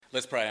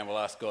Let's pray and we'll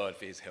ask God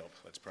for his help.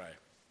 Let's pray.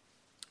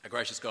 Our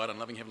gracious God and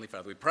loving Heavenly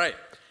Father, we pray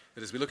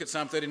that as we look at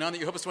Psalm 39, that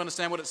you help us to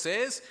understand what it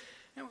says,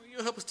 and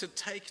you help us to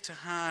take to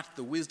heart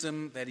the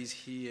wisdom that is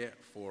here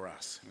for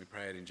us. And we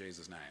pray it in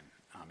Jesus' name.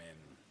 Amen.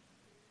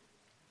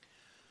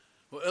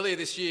 Well, earlier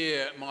this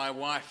year, my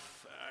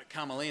wife,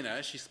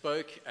 Carmelina, she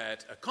spoke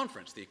at a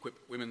conference, the Equip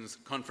Women's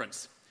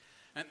Conference.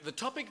 And the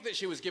topic that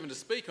she was given to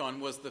speak on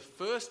was the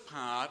first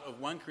part of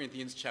 1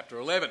 Corinthians chapter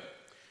 11.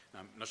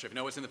 I'm not sure if you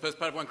know what's in the first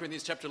part of 1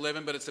 Corinthians chapter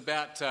 11, but it's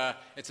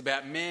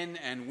about men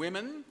and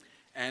women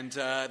and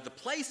the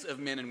place of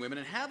men and women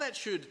and how that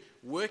should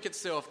work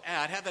itself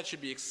out, how that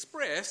should be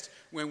expressed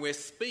when we're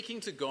speaking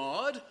to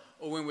God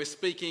or when we're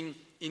speaking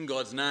in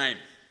God's name.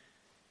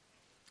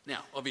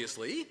 Now,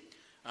 obviously,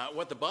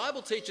 what the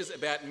Bible teaches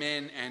about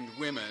men and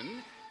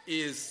women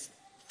is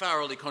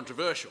thoroughly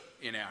controversial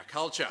in our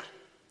culture.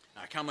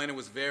 Carmelina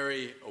was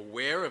very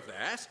aware of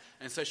that,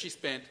 and so she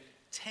spent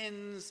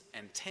tens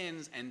and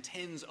tens and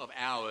tens of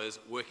hours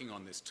working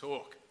on this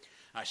talk.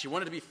 She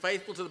wanted to be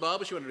faithful to the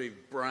Bible, she wanted to be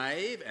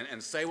brave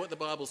and say what the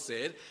Bible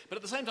said, but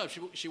at the same time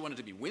she wanted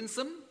to be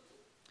winsome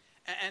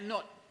and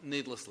not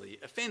needlessly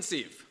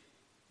offensive.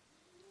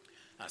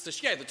 So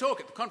she gave the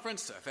talk at the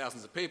conference,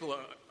 thousands of people.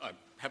 I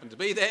happened to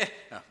be there,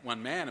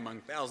 one man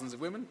among thousands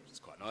of women. It's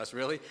quite nice,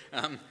 really.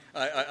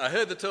 I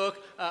heard the talk.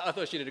 I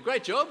thought she did a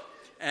great job,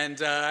 and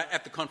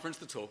at the conference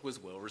the talk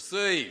was well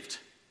received.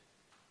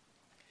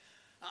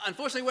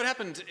 Unfortunately, what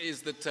happened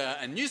is that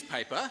a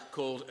newspaper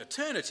called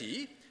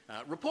Eternity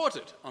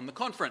reported on the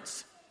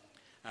conference.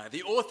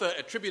 The author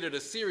attributed a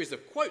series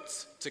of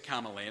quotes to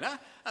Carmelina.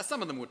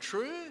 Some of them were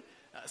true,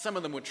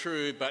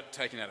 but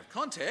taken out of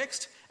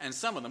context, and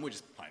some of them were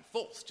just plain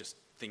false, just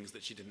things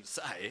that she didn't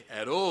say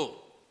at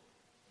all.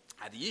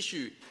 The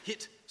issue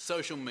hit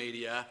social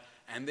media,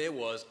 and there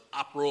was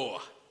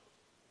uproar.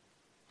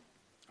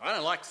 I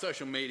don't like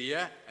social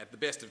media at the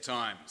best of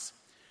times.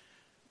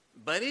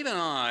 But even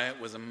I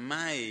was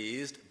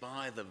amazed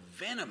by the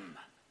venom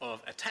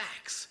of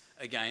attacks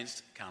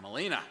against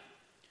Carmelina.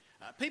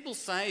 People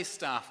say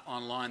stuff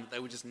online that they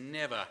would just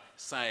never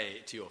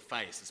say to your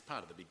face. It's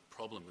part of the big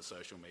problem with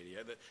social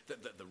media.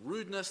 The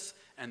rudeness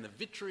and the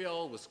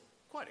vitriol was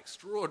quite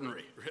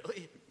extraordinary,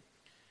 really.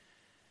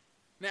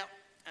 Now,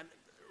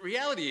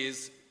 reality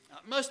is,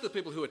 most of the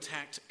people who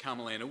attacked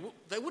Carmelina,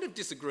 they would have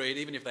disagreed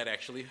even if they'd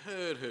actually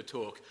heard her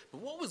talk. But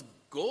what was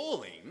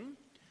galling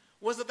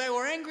was that they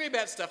were angry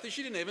about stuff that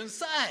she didn't even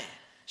say.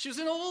 She was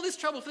in all this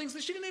trouble for things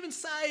that she didn't even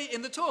say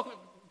in the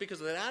talk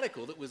because of that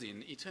article that was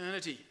in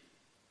Eternity.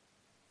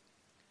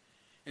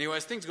 Anyway,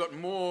 as things got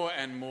more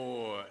and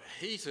more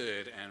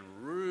heated and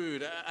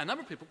rude, a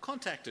number of people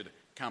contacted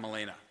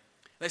Carmelina.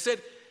 They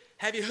said,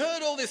 "Have you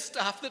heard all this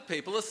stuff that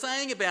people are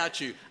saying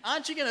about you?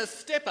 Aren't you going to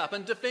step up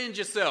and defend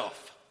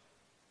yourself?"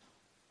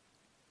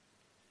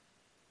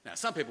 Now,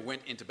 some people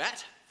went into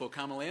bat for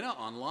Carmelina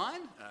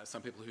online.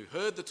 Some people who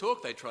heard the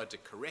talk, they tried to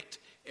correct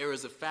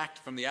errors of fact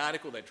from the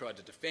article. They tried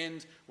to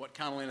defend what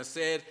Carmelina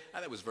said.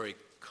 That was very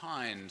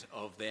kind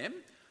of them.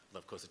 Well,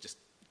 of course, it just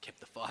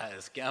kept the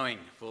fires going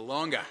for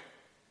longer.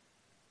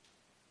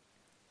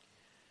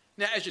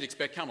 Now, as you'd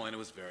expect, Carmelina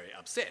was very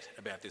upset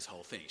about this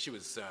whole thing. She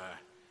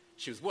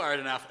was worried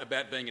enough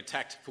about being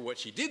attacked for what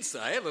she did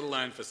say, let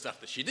alone for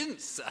stuff that she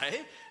didn't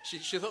say.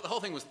 She thought the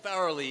whole thing was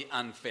thoroughly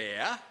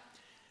unfair.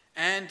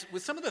 And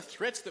with some of the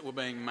threats that were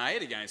being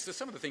made against her,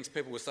 some of the things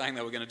people were saying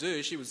they were going to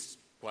do, she was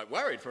quite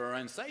worried for her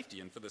own safety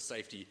and for the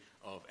safety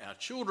of our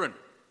children.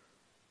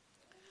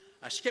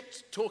 She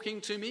kept talking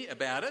to me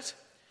about it,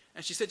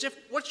 and she said, "Jeff,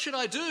 what should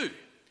I do?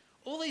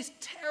 All these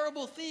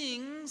terrible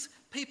things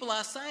people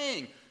are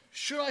saying.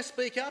 Should I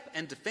speak up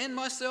and defend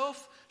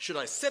myself? Should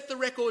I set the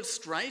record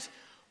straight?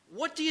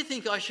 What do you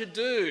think I should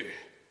do?"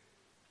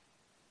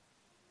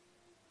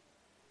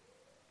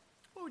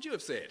 What would you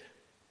have said?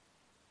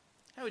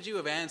 How would you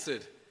have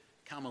answered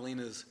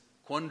Carmelina's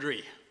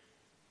quandary?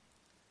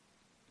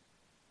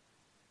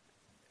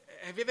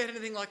 Have you ever had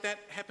anything like that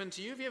happen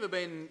to you? Have you ever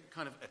been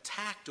kind of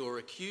attacked or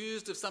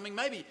accused of something?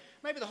 Maybe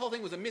the whole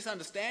thing was a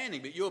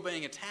misunderstanding, but you're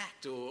being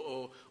attacked,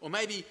 or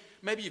maybe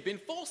you've been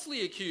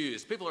falsely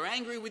accused. People are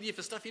angry with you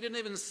for stuff you didn't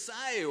even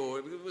say, or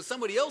it was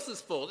somebody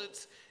else's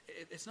fault.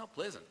 It's not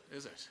pleasant,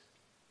 is it?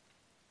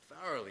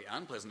 Thoroughly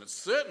unpleasant.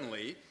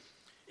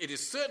 It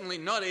is certainly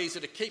not easy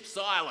to keep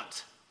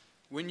silent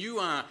when you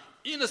are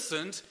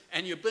innocent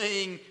and you're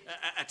being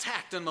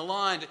attacked and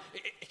maligned.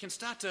 It can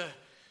start to...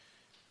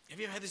 Have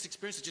you ever had this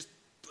experience that just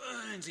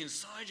burns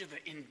inside you,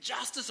 the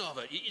injustice of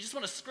it? You just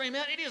want to scream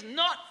out, "It is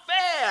not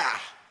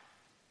fair!"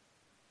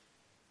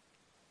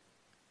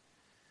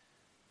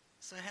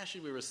 So how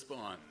should we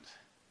respond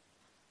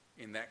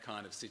in that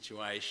kind of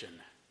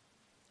situation?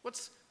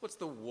 What's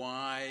the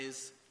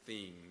wise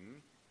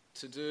thing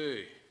to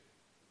do?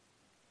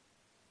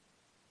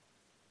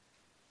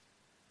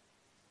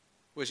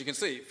 Well, as you can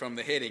see from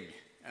the heading,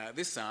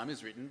 this psalm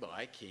is written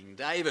by King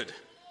David.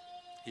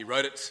 He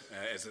wrote it,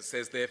 as it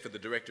says there, for the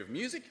director of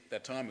music. At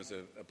that time was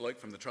a bloke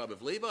from the tribe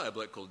of Levi, a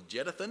bloke called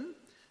Jeduthun.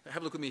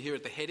 Have a look with me here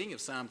at the heading of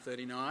Psalm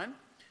 39.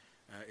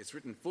 It's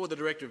written for the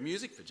director of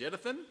music, for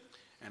Jeduthun.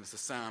 and it's the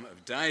Psalm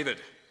of David.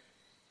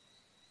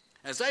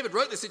 As David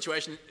wrote this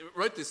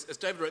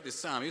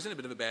psalm, he was in a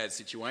bit of a bad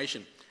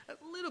situation. A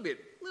little bit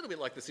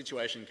like the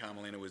situation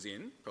Carmelina was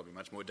in, probably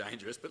much more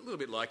dangerous, but a little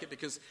bit like it,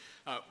 because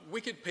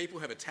wicked people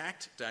have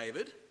attacked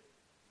David.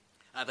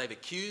 They've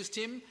accused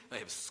him, they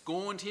have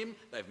scorned him,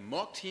 they've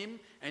mocked him,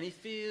 and he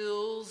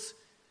feels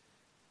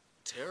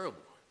terrible.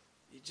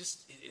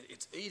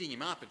 It's eating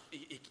him up.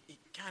 He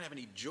can't have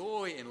any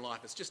joy in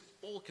life. It's just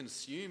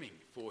all-consuming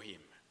for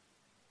him.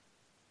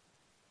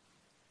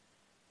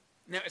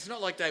 Now, it's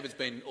not like David's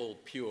been all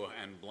pure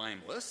and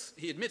blameless.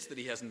 He admits that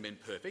he hasn't been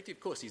perfect. Of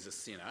course, he's a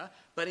sinner.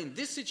 But in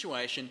this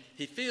situation,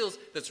 he feels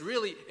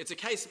it's a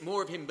case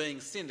more of him being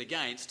sinned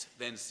against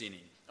than sinning.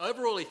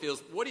 Overall, he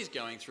feels what he's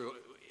going through,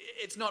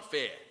 it's not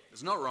fair.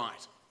 It's not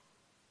right.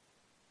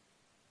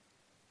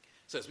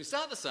 So as we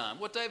start the psalm,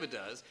 what David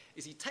does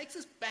is he takes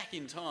us back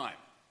in time.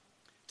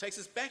 Takes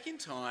us back in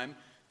time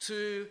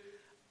to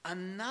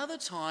another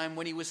time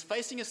when he was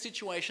facing a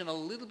situation a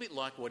little bit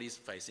like what he's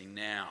facing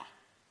now.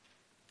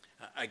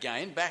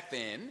 Again, back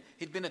then,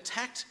 he'd been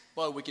attacked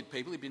by wicked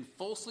people. He'd been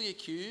falsely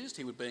accused.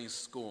 He was being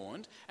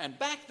scorned. And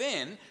back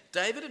then,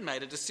 David had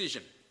made a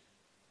decision.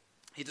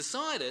 He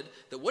decided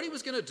that what he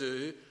was going to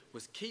do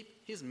was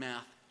keep his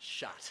mouth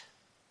shut.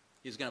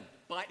 He was going to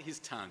bite his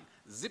tongue,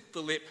 zip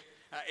the lip.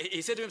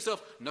 He said to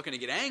himself, I'm not going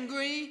to get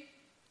angry.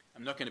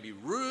 I'm not going to be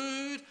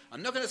rude.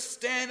 I'm not going to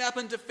stand up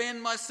and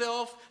defend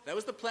myself. That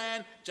was the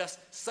plan. Just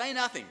say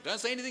nothing. Don't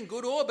say anything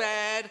good or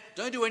bad.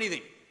 Don't do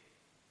anything.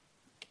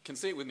 You can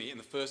see it with me in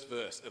the first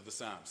verse of the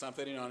psalm, Psalm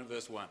 39 and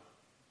verse 1.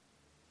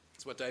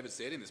 That's what David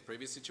said in this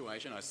previous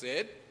situation. I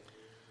said,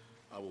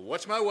 I will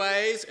watch my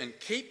ways and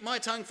keep my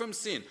tongue from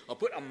sin. I'll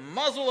put a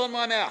muzzle on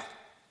my mouth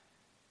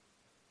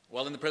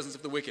while in the presence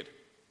of the wicked.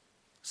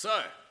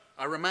 So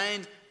I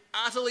remained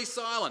utterly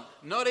silent,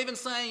 not even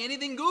saying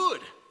anything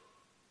good.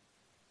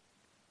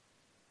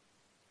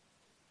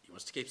 He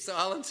wants to keep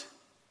silent,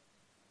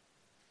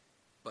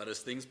 but as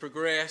things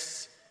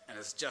progress, and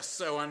it's just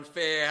so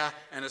unfair,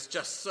 and it's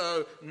just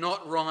so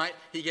not right,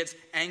 he gets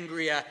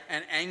angrier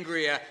and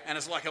angrier, and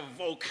it's like a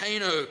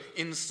volcano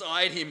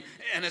inside him,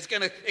 and it's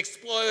going to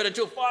explode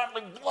until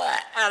finally, blah,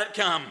 out it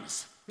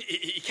comes.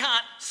 He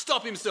can't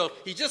stop himself.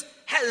 He just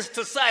has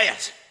to say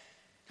it.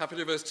 Halfway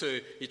through verse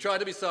 2, he tried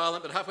to be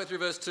silent, but halfway through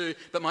verse 2,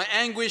 but my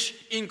anguish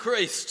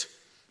increased.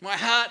 My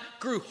heart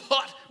grew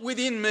hot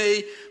within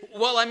me.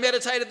 While I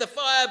meditated, the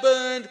fire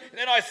burned, and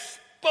then I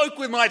spoke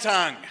with my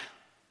tongue.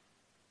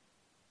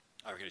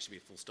 I reckon it should be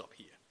a full stop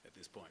here at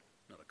this point,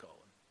 not a colon.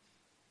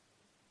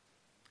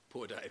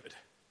 Poor David.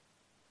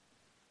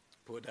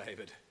 Poor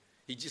David.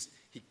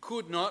 He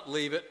could not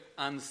leave it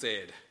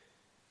unsaid.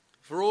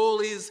 For all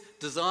his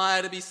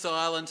desire to be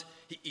silent,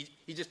 he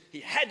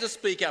had to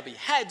speak up. He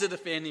had to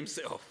defend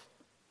himself.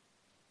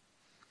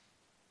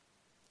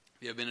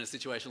 Have you ever been in a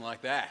situation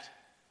like that?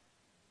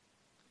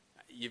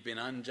 You've been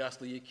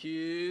unjustly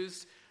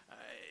accused.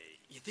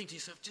 You think to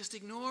yourself, just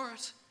ignore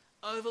it.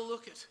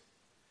 Overlook it.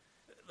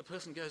 The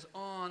person goes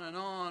on and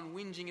on,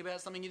 whinging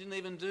about something you didn't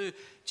even do.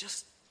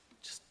 Just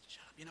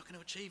shut up. You're not going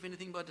to achieve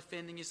anything by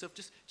defending yourself.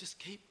 Just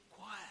keep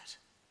quiet.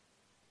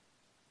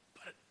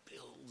 But it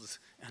builds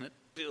and it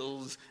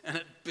builds and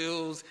it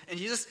builds, and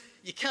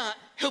you can't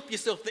help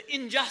yourself. The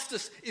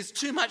injustice is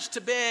too much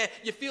to bear.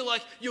 You feel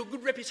like your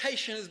good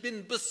reputation has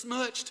been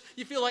besmirched.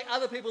 You feel like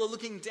other people are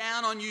looking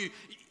down on you.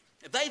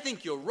 They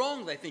think you're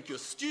wrong. They think you're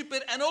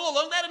stupid, and all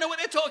along they don't know what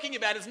they're talking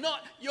about. It's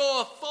not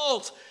your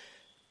fault.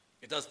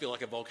 It does feel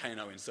like a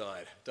volcano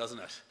inside, doesn't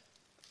it?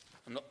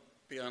 I'm not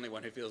the only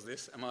one who feels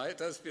this, am I? It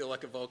does feel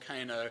like a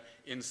volcano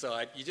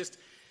inside. It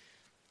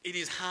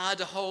is hard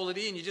to hold it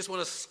in. You just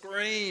want to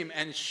scream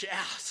and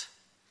shout.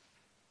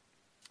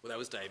 Well, that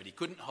was David. He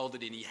couldn't hold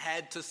it in. He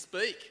had to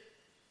speak.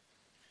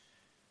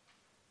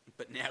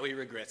 But now he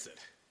regrets it.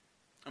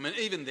 I mean,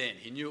 even then,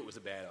 he knew it was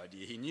a bad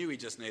idea. He knew he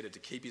just needed to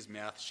keep his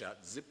mouth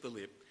shut, zip the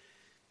lip,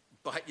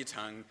 bite your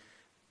tongue.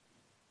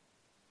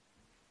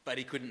 But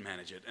he couldn't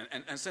manage it.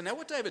 And so now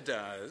what David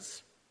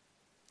does,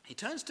 he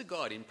turns to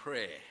God in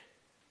prayer.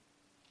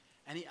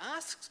 And he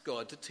asks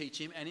God to teach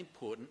him an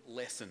important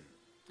lesson.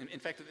 In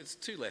fact, it's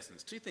two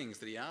lessons, two things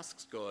that he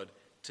asks God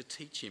to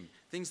teach him,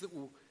 things that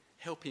will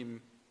help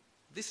him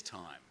this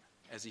time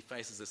as he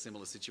faces a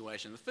similar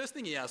situation. The first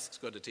thing he asks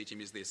God to teach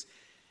him is this.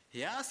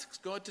 He asks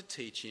God to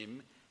teach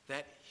him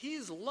that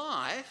his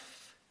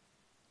life,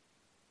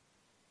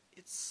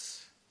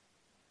 it's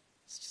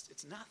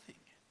nothing.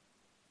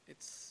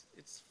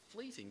 It's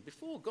fleeting.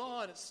 Before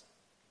God, it's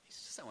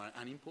so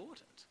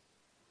unimportant.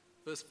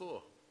 Verse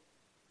 4.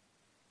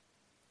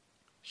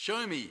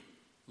 Show me,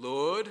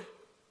 Lord,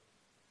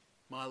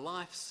 my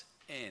life's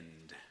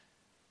end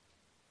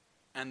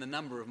and the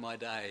number of my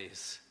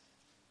days.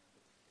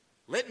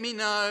 Let me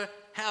know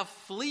how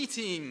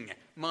fleeting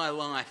my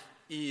life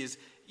is.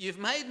 You've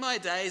made my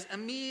days a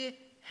mere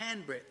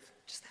handbreadth,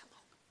 just that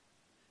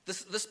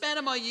long. The span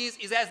of my years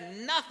is as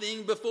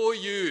nothing before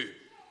you.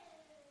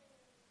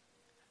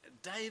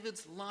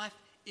 David's life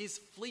is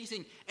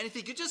fleeting. And if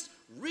he could just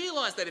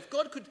realise that, if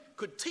God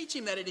could teach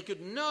him that, and he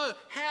could know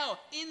how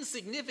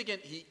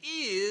insignificant he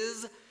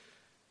is,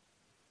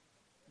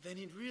 then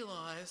he'd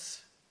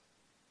realise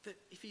that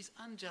if he's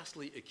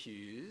unjustly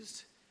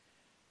accused,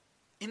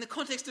 in the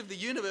context of the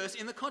universe,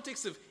 in the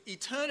context of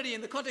eternity,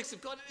 in the context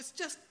of God, it's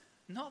just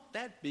not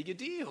that big a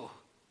deal.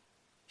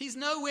 He's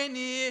nowhere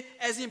near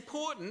as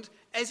important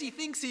as he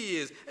thinks he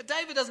is.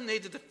 David doesn't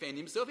need to defend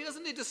himself. He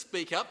doesn't need to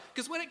speak up,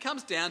 because when it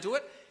comes down to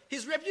it,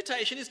 his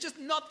reputation is just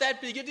not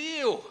that big a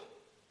deal.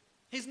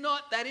 He's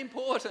not that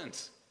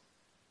important.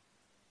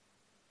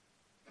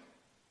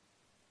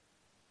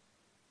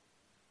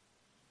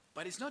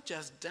 But it's not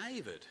just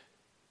David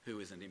who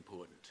isn't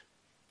important.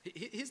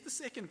 Here's the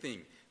second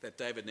thing that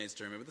David needs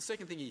to remember. The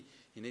second thing he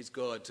needs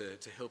God to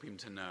help him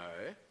to know.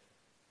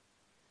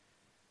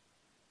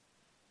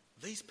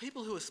 These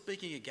people who are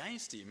speaking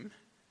against him,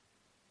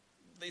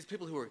 these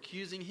people who are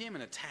accusing him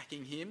and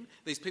attacking him,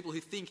 these people who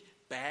think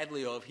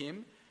badly of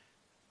him,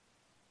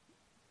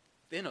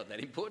 they're not that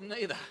important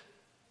either.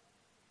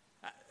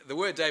 The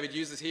word David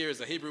uses here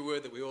is a Hebrew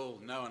word that we all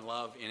know and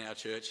love in our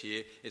church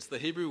here. It's the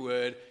Hebrew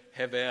word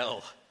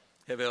hevel.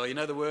 Hevel, you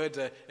know the word?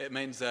 It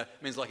means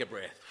like a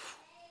breath.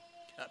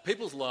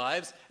 People's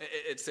lives,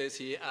 it says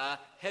here, are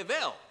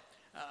hevel.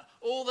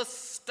 All the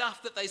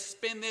stuff that they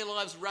spend their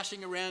lives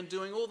rushing around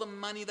doing, all the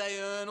money they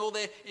earn, all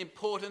their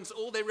importance,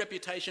 all their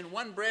reputation,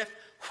 one breath,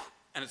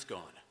 and it's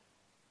gone.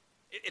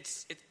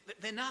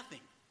 They're nothing.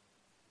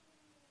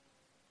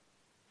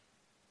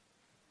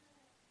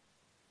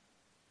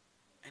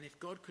 And if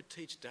God could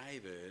teach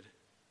David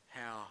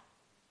how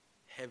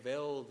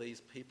hevel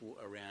these people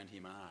around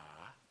him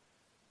are,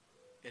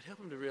 it'd help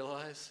him to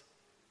realise,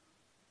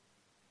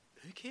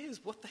 who cares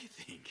what they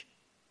think?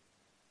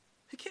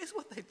 Who cares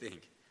what they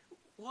think?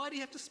 Why do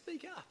you have to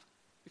speak up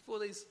before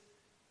these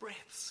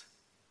breaths?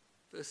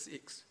 Verse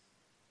 6.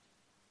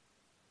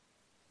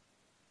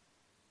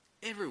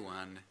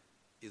 Everyone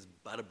is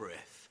but a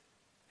breath.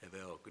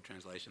 Hevel, good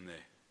translation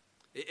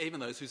there. Even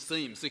those who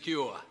seem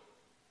secure.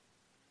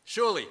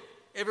 Surely,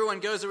 everyone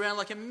goes around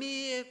like a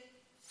mere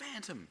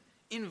phantom.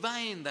 In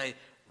vain they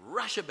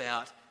rush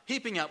about,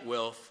 heaping up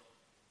wealth,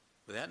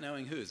 without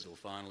knowing whose it'll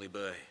finally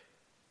be.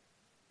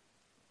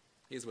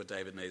 Here's what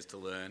David needs to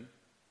learn.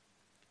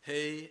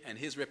 He and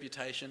his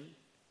reputation,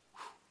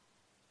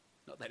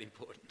 not that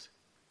important.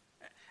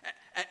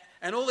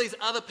 And all these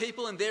other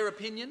people and their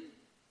opinion,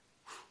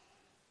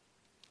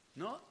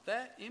 not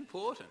that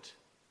important.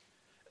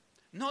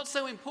 Not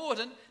so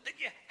important that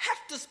you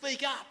have to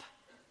speak up.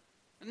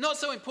 Not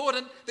so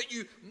important that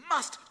you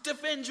must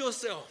defend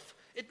yourself.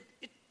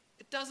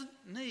 It doesn't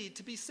need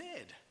to be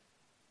said.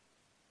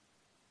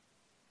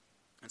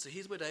 And so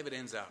here's where David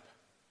ends up.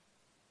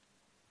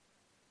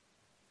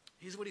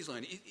 Here's what he's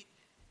learned.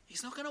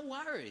 He's not going to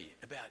worry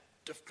about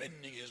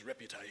defending his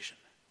reputation.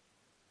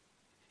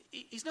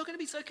 He's not going to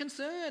be so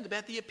concerned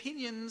about the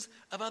opinions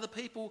of other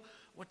people.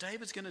 What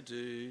David's going to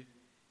do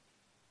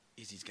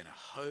is he's going to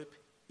hope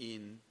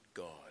in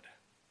God.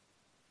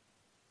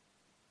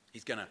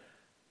 He's going to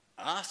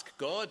ask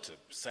God to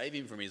save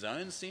him from his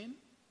own sin.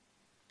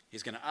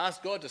 He's going to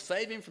ask God to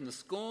save him from the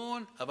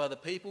scorn of other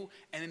people,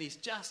 and then he's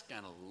just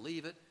going to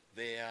leave it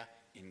there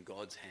in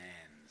God's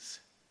hands.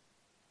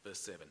 Verse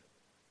 7.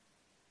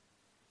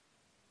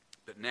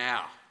 But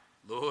now,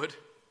 Lord,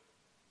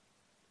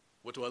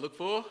 what do I look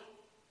for?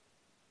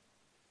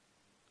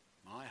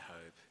 My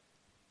hope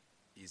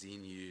is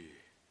in you.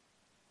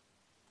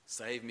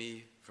 Save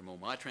me from all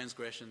my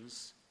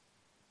transgressions,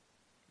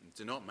 and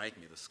do not make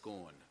me the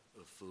scorn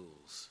of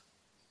fools.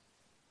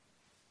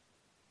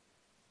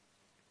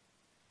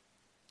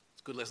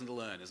 It's a good lesson to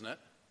learn, isn't it?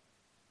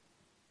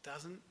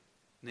 Doesn't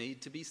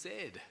need to be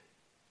said.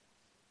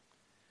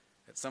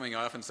 It's something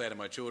I often say to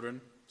my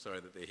children. Sorry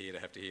that they're here to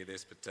have to hear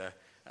this, but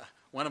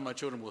one of my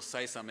children will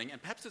say something, and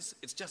perhaps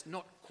it's just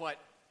not quite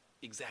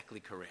exactly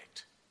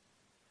correct.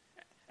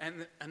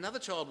 And another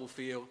child will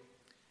feel,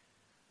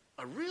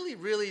 I really,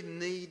 really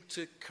need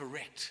to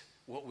correct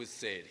what was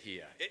said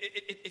here.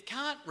 It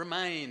can't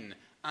remain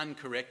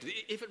uncorrected.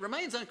 If it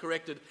remains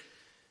uncorrected,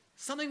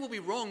 something will be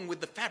wrong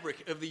with the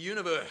fabric of the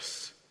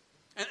universe.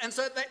 And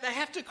so they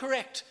have to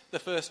correct the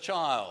first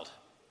child.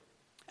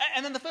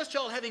 And then the first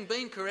child, having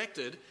been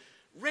corrected,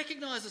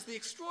 recognises the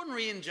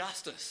extraordinary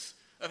injustice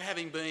of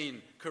having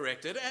been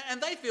corrected, and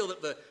they feel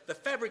that the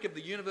fabric of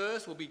the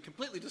universe will be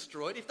completely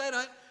destroyed if they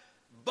don't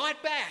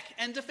bite back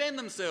and defend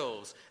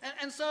themselves.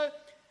 And so,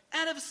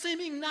 out of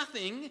seeming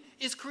nothing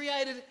is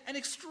created an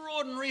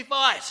extraordinary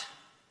fight.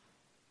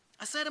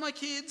 I say to my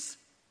kids,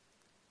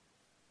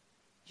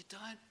 you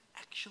don't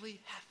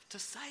actually have to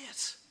say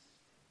it.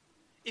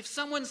 If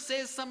someone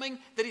says something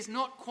that is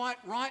not quite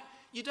right,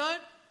 you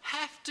don't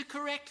have to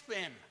correct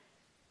them.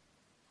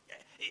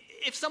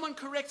 If someone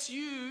corrects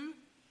you,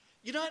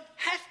 you don't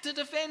have to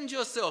defend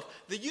yourself.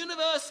 The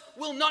universe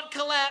will not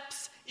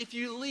collapse if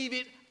you leave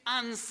it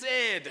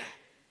unsaid. Do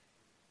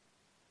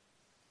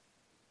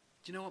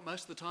you know what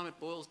most of the time it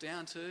boils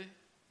down to?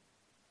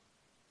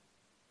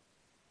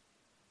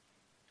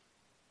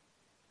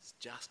 It's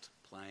just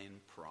plain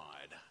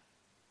pride.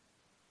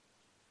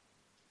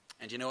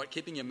 And you know what?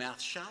 Keeping your mouth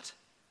shut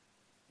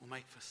will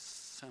make for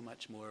so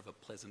much more of a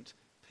pleasant,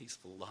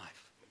 peaceful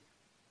life.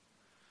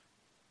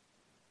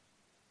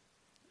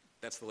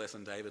 That's the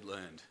lesson David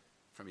learned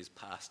from his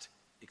past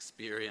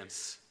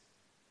experience.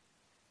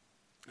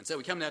 And so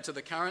we come now to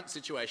the current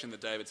situation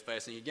that David's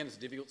facing. Again, it's a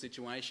difficult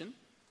situation.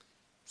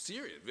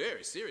 Serious,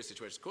 very serious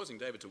situation. It's causing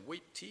David to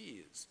weep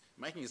tears,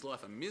 making his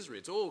life a misery.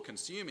 It's all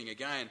consuming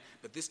again.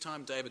 But this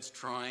time David's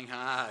trying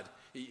hard.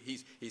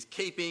 He's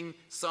keeping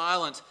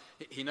silent.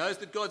 He knows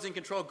that God's in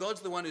control.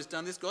 God's the one who's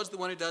done this. God's the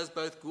one who does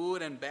both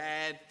good and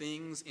bad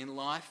things in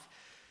life.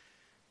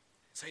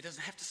 So he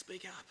doesn't have to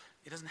speak up.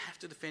 He doesn't have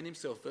to defend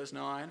himself. Verse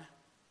 9.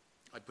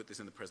 I'd put this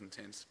in the present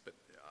tense, but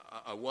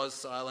I was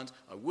silent.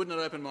 I would not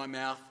open my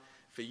mouth.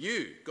 For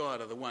you,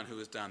 God, are the one who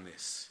has done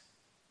this.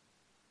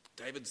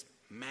 David's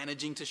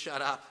managing to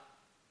shut up.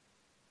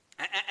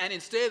 And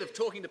instead of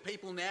talking to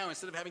people now,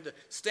 instead of having to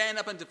stand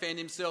up and defend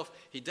himself,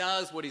 he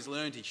does what he's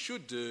learned he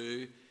should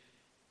do.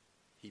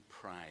 He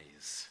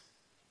prays.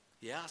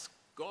 He asks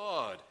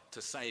God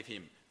to save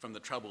him from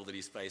the trouble that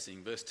he's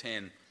facing. Verse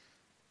 10,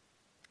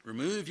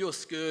 remove your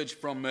scourge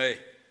from me.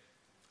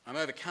 I'm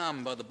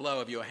overcome by the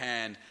blow of your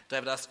hand.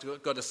 David asks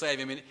God to save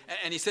him.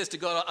 And he says to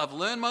God, I've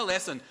learned my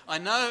lesson. I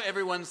know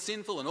everyone's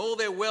sinful and all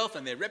their wealth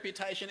and their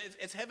reputation,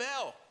 it's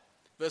Hevel.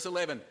 Verse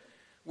 11,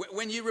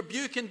 when you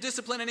rebuke and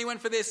discipline anyone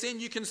for their sin,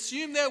 you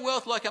consume their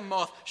wealth like a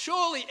moth.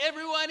 Surely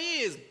everyone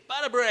is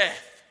but a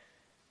breath.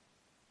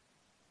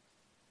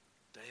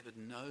 David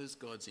knows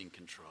God's in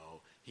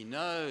control. He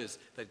knows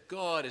that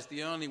God is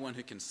the only one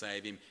who can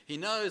save him. He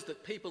knows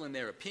that people and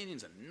their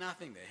opinions are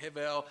nothing, they're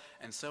Hevel.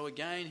 And so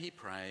again he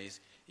prays.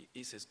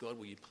 He says, God,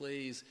 will you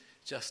please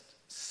just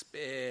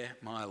spare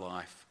my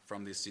life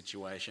from this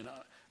situation?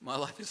 My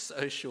life is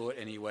so short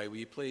anyway. Will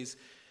you please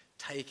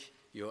take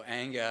your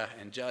anger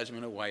and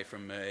judgment away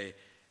from me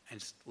and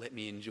just let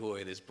me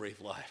enjoy this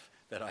brief life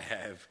that I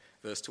have.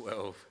 Verse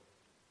 12.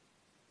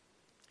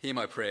 Hear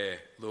my prayer,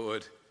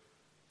 Lord.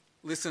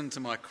 Listen to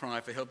my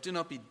cry for help. Do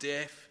not be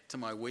deaf to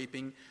my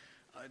weeping.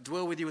 I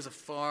dwell with you as a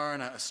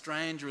foreigner, a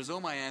stranger, as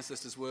all my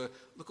ancestors were.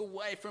 Look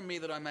away from me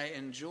that I may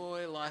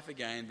enjoy life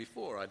again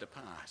before I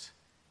depart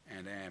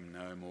and am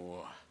no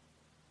more.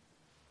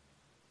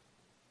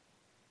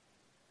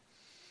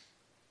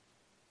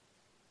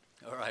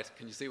 All right,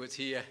 can you see what's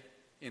here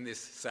in this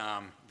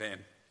psalm then?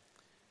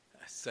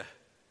 So,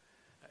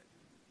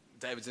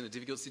 David's in a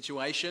difficult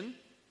situation.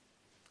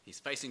 He's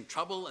facing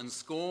trouble and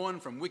scorn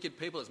from wicked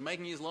people. It's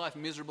making his life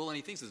miserable and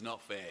he thinks it's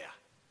not fair.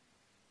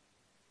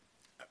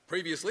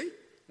 Previously,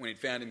 when he'd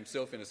found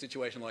himself in a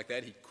situation like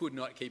that, he could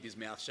not keep his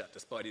mouth shut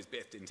despite his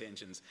best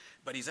intentions.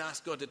 But he's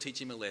asked God to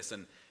teach him a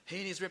lesson. He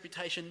and his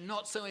reputation,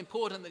 not so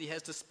important that he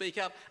has to speak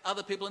up.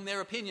 Other people and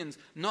their opinions,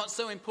 not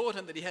so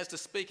important that he has to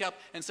speak up.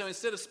 And so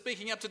instead of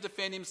speaking up to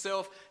defend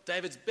himself,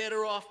 David's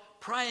better off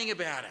praying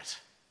about it.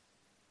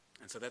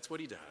 And so that's what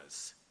he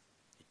does.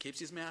 He keeps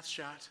his mouth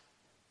shut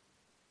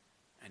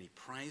and he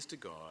prays to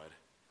God,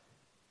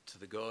 to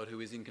the God who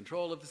is in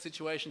control of the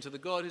situation, to the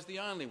God who's the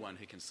only one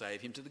who can save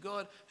him, to the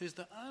God who's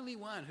the only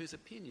one whose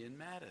opinion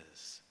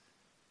matters.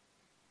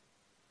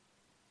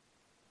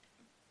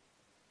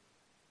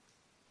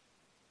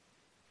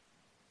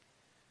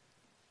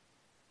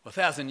 Well,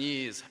 1,000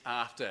 years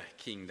after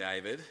King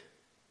David,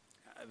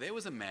 there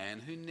was a man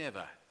who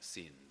never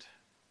sinned.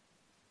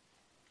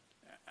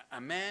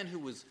 A man who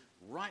was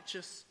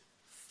righteous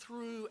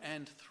through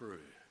and through.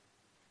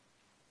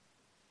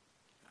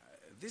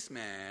 This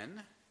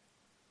man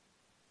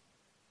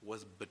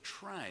was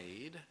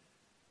betrayed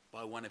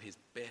by one of his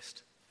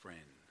best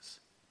friends,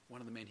 one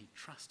of the men he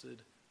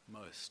trusted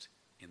most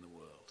in the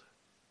world.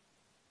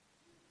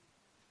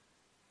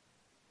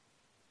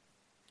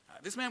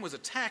 This man was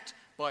attacked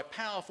by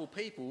powerful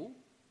people,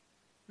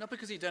 not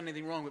because he'd done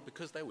anything wrong, but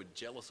because they were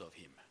jealous of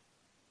him.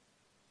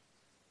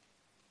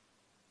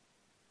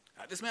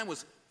 This man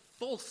was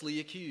falsely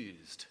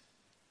accused,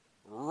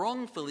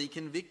 wrongfully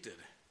convicted.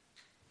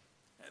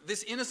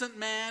 This innocent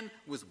man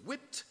was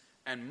whipped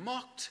and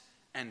mocked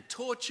and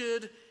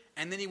tortured,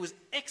 and then he was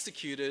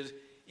executed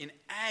in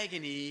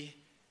agony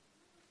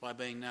by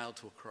being nailed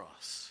to a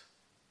cross.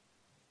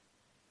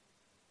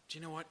 Do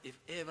you know what? If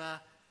ever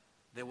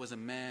there was a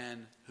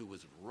man who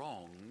was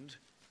wronged,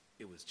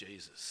 it was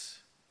Jesus.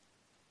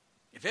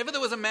 If ever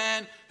there was a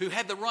man who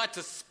had the right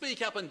to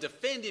speak up and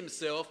defend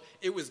himself,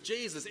 it was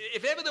Jesus.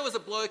 If ever there was a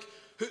bloke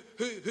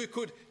who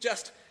could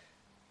just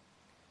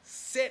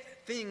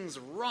set things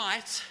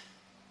right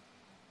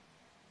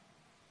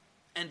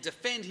and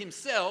defend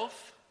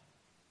himself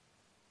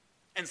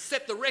and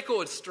set the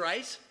record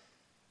straight,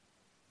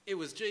 it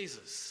was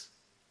Jesus.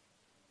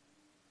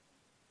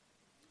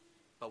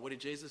 But what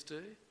did Jesus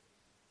do?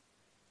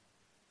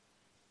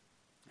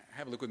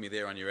 Have a look with me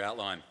there on your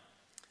outline.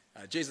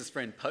 Jesus'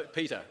 friend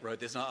Peter wrote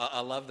this, and I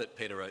love that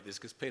Peter wrote this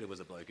because Peter was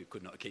a bloke who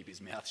could not keep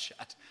his mouth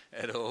shut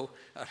at all.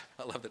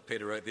 I love that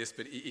Peter wrote this,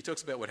 but he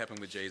talks about what happened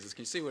with Jesus.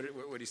 Can you see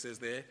what he says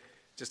there?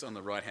 Just on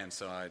the right-hand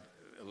side,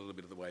 a little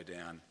bit of the way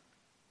down.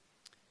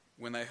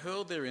 When they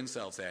hurled their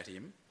insults at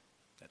him,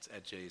 that's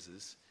at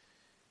Jesus,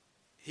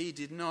 he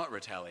did not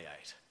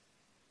retaliate.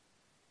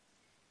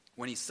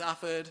 When he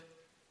suffered,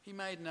 he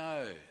made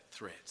no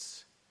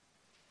threats.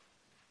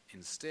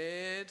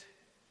 Instead,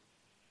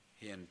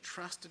 he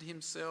entrusted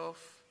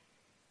himself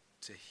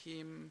to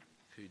him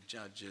who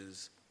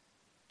judges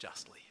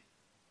justly.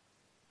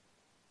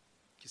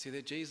 You see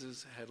that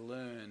Jesus had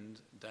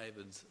learned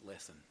David's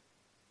lesson.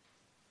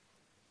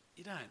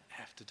 You don't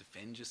have to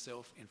defend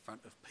yourself in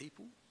front of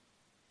people.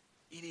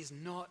 It is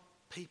not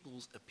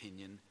people's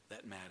opinion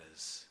that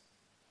matters.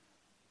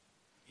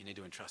 You need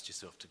to entrust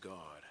yourself to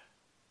God.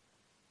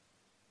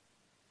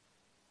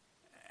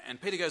 And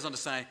Peter goes on to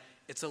say,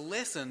 it's a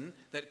lesson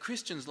that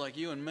Christians like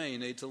you and me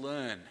need to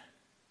learn.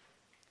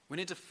 We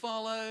need to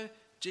follow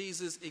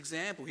Jesus'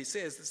 example. He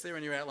says, it's there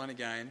in your outline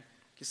again.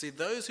 You see,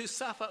 those who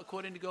suffer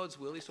according to God's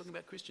will, he's talking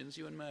about Christians,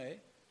 you and me.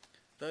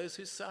 Those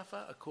who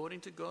suffer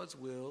according to God's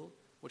will,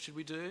 what should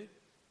we do?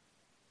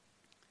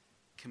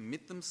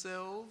 Commit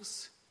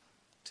themselves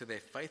to their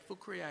faithful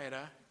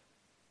Creator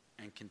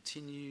and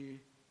continue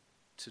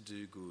to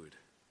do good.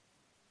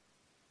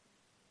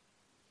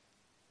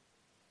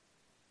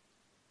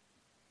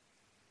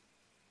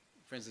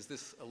 Friends, is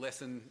this a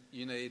lesson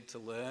you need to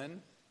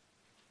learn?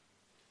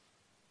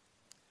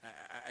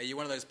 Are you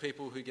one of those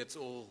people who gets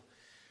all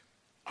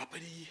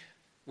uppity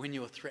when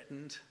you're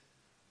threatened?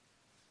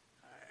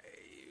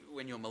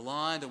 When you're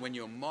maligned and when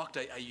you're mocked?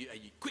 Are you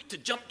quick to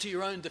jump to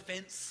your own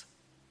defence?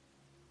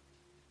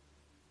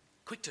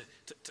 Quick to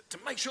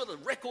make sure the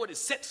record is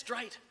set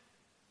straight?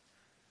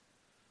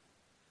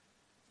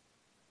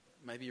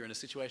 Maybe you're in a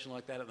situation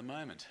like that at the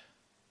moment.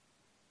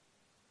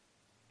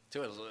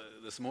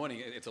 This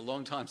morning, it's a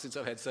long time since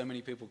I've had so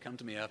many people come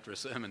to me after a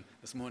sermon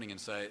this morning and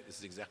say, this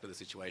is exactly the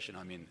situation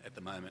I'm in at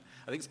the moment.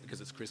 I think it's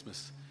because it's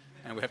Christmas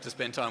and we have to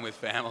spend time with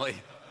family.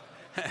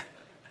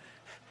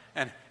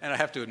 and I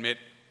have to admit,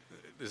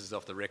 this is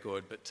off the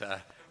record, but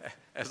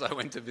as I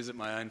went to visit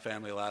my own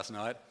family last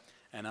night,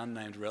 an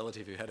unnamed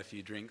relative who had a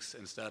few drinks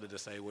and started to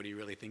say what he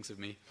really thinks of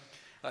me,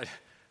 I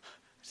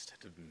just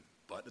had to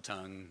bite the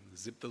tongue,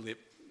 zip the lip,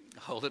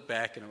 hold it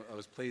back, and I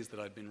was pleased that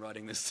I'd been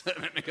writing this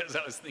sermon because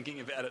I was thinking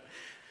about it.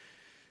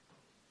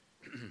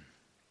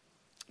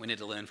 We need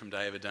to learn from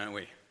David, don't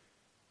we?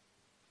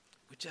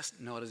 We're just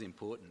not as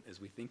important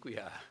as we think we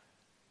are.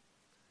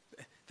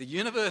 The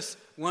universe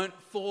won't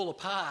fall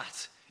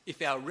apart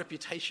if our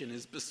reputation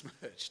is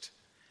besmirched.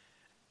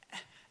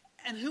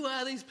 And who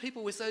are these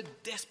people we're so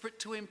desperate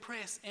to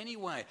impress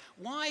anyway?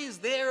 Why is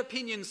their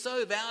opinion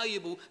so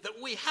valuable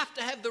that we have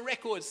to have the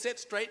record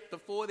set straight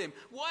before them?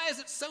 Why is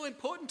it so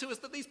important to us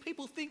that these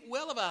people think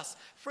well of us?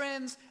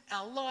 Friends,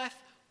 our life,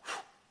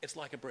 it's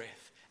like a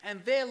breath.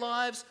 And their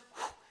lives,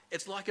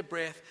 it's like a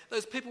breath.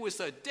 Those people we're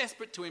so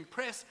desperate to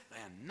impress, they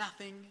are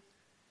nothing.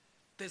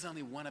 There's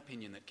only one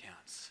opinion that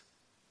counts.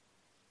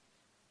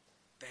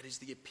 That is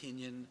the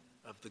opinion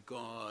of the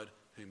God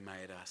who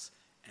made us.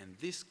 And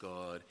this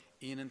God,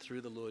 in and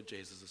through the Lord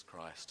Jesus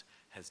Christ,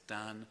 has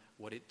done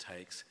what it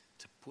takes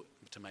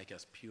to make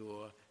us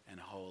pure and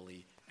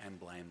holy and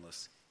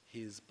blameless,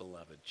 his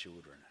beloved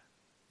children.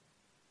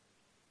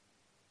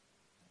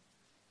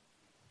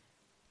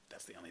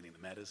 That's the only thing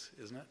that matters,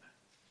 isn't it?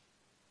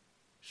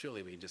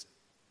 Surely we can just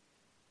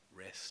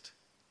rest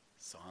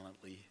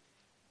silently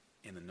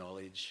in the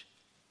knowledge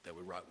that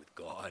we're right with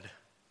God.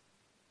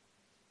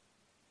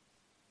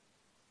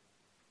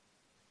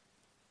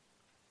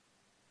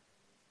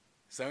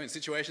 So in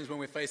situations when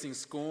we're facing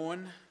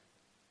scorn,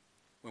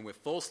 when we're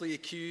falsely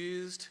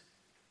accused,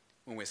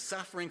 when we're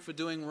suffering for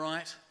doing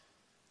right,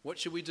 what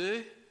should we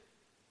do?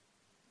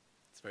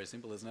 It's very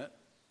simple, isn't it?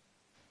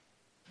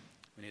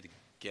 We need to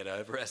get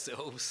over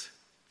ourselves,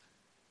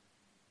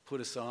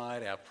 put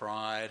aside our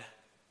pride,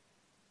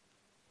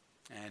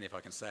 and if I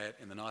can say it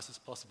in the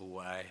nicest possible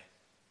way,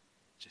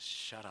 just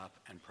shut up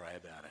and pray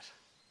about it.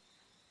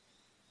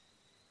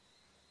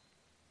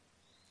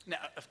 Now,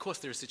 of course,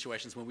 there are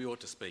situations when we ought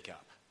to speak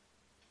up.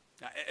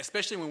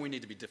 Especially when we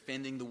need to be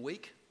defending the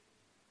weak,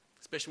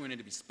 especially when we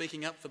need to be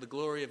speaking up for the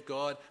glory of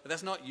God. But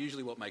that's not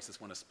usually what makes us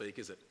want to speak,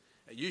 is it?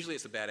 Usually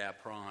it's about our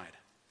pride.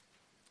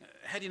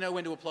 How do you know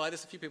when to apply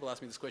this? A few people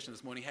asked me this question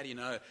this morning. How do you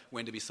know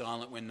when to be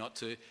silent, when not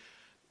to?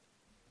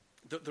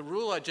 The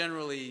rule I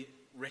generally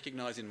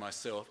recognise in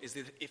myself is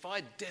that if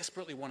I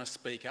desperately want to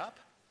speak up,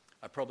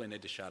 I probably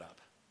need to shut up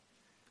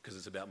because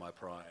it's about my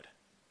pride.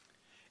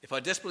 If I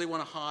desperately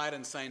want to hide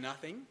and say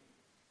nothing,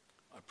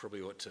 I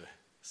probably ought to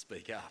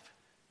speak up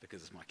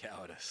because it's my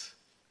cowardice.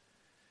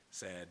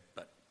 Sad,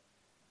 but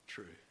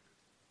true.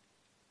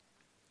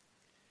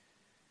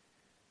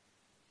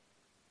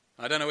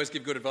 I don't always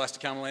give good advice to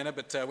Carmelina,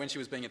 but when she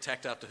was being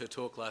attacked after her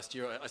talk last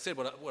year, I said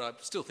what I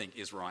still think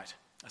is right.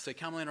 I said,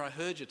 Carmelina, I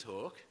heard your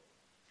talk.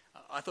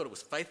 I thought it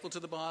was faithful to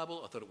the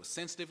Bible. I thought it was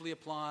sensitively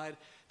applied.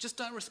 Just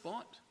don't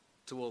respond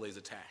to all these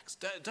attacks.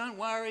 Don't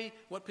worry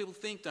what people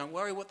think. Don't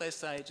worry what they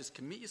say. Just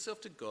commit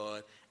yourself to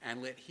God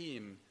and let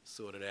him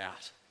sort it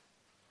out.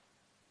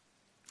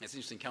 It's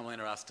interesting,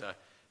 Carmelina asked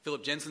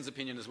Philip Jensen's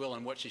opinion as well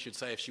on what she should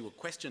say if she were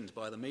questioned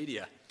by the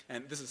media.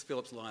 And this is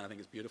Philip's line, I think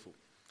it's beautiful.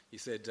 He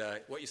said,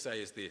 what you say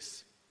is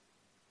this: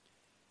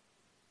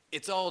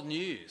 it's old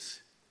news.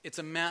 It's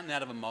a mountain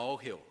out of a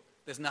molehill.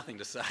 there's nothing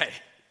to say.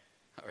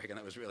 I reckon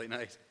that was really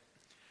neat.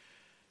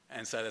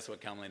 And so that's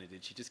what Carmelina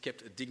did. She just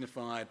kept a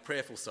dignified,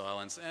 prayerful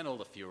silence, and all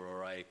the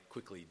furore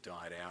quickly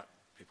died out.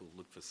 People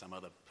looked for some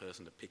other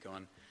person to pick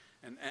on.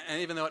 And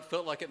even though it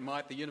felt like it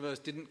might, the universe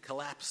didn't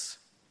collapse.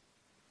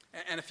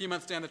 And a few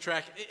months down the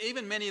track,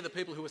 even many of the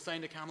people who were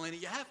saying to Carmelina,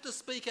 you have to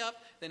speak up,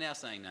 they're now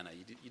saying, no,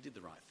 you did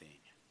the right thing.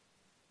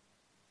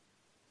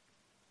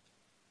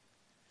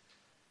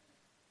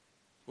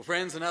 Well,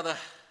 friends, another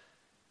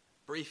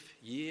brief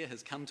year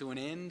has come to an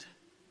end.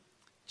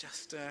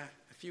 Just a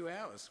few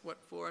hours.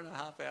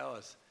 4.5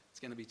 hours?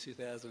 It's going to be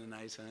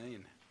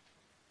 2018.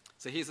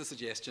 So here's a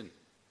suggestion.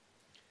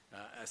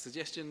 A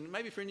suggestion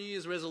maybe for a New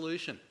Year's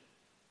resolution.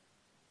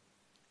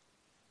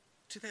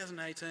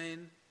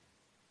 2018,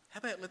 how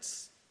about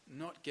let's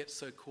not get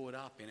so caught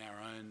up in our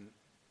own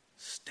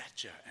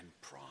stature and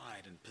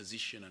pride and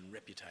position and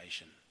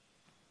reputation.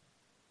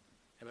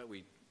 How about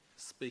we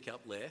speak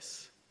up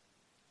less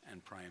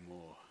and pray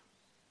more?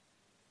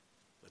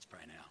 Let's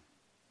pray now.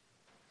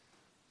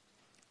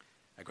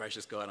 Our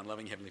gracious God and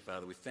loving Heavenly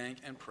Father, we thank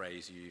and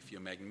praise you for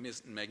your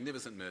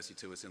magnificent mercy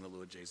to us in the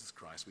Lord Jesus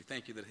Christ. We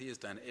thank you that he has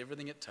done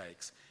everything it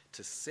takes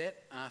to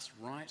set us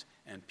right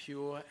and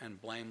pure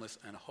and blameless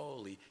and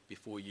holy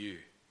before you.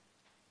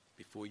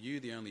 Before you,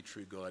 the only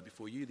true God.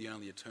 Before you, the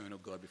only eternal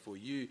God. Before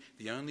you,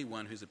 the only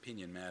one whose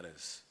opinion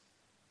matters.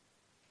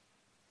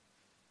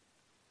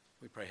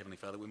 We pray, Heavenly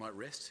Father, we might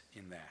rest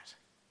in that,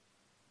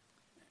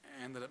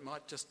 and that it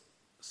might just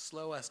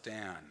slow us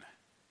down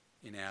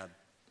in our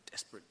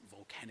desperate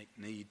volcanic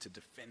need to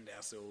defend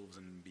ourselves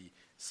and be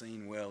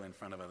seen well in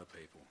front of other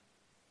people.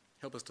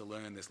 Help us to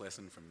learn this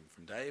lesson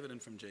from David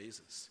and from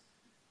Jesus,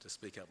 to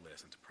speak up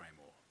less and to pray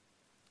more.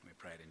 And we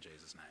pray it in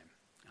Jesus' name.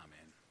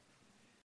 Amen.